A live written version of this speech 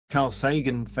Carl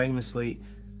Sagan famously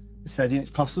said it's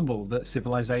possible that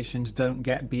civilizations don't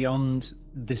get beyond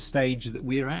the stage that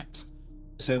we're at.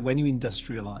 So when you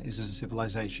industrialize as a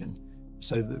civilization,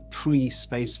 so the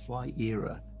pre-space flight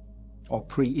era or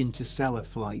pre-interstellar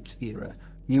flight era,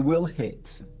 you will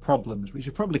hit problems which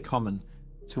are probably common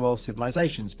to all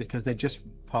civilizations because they're just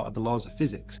part of the laws of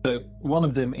physics. So one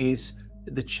of them is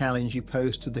the challenge you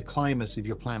pose to the climate of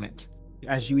your planet.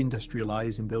 As you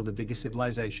industrialize and build a bigger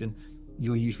civilization,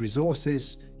 you'll use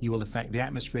resources, you will affect the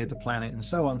atmosphere of the planet and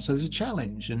so on. So there's a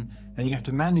challenge and you have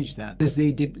to manage that. There's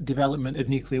the development of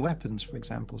nuclear weapons, for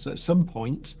example. So at some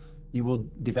point, you will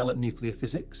develop nuclear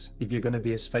physics if you're going to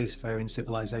be a spacefaring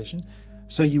civilization.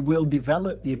 So you will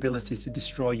develop the ability to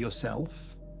destroy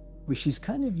yourself, which is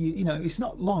kind of, it's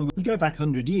not long. We go back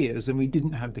 100 years and we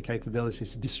didn't have the capability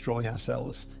to destroy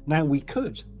ourselves. Now we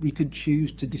could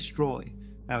choose to destroy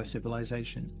our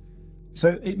civilization.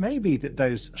 So it may be that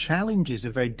those challenges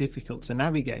are very difficult to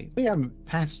navigate. We haven't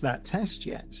passed that test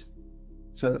yet.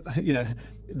 So,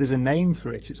 there's a name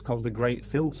for it. It's called the Great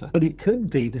Filter. But it could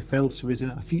be the filter is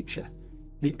in our future.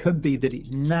 It could be that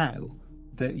it's now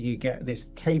that you get this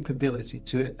capability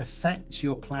to affect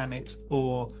your planet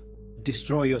or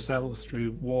destroy yourselves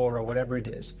through war or whatever it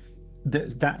is.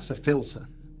 That's a filter,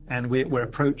 and we're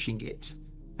approaching it.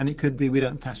 And it could be we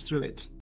don't pass through it.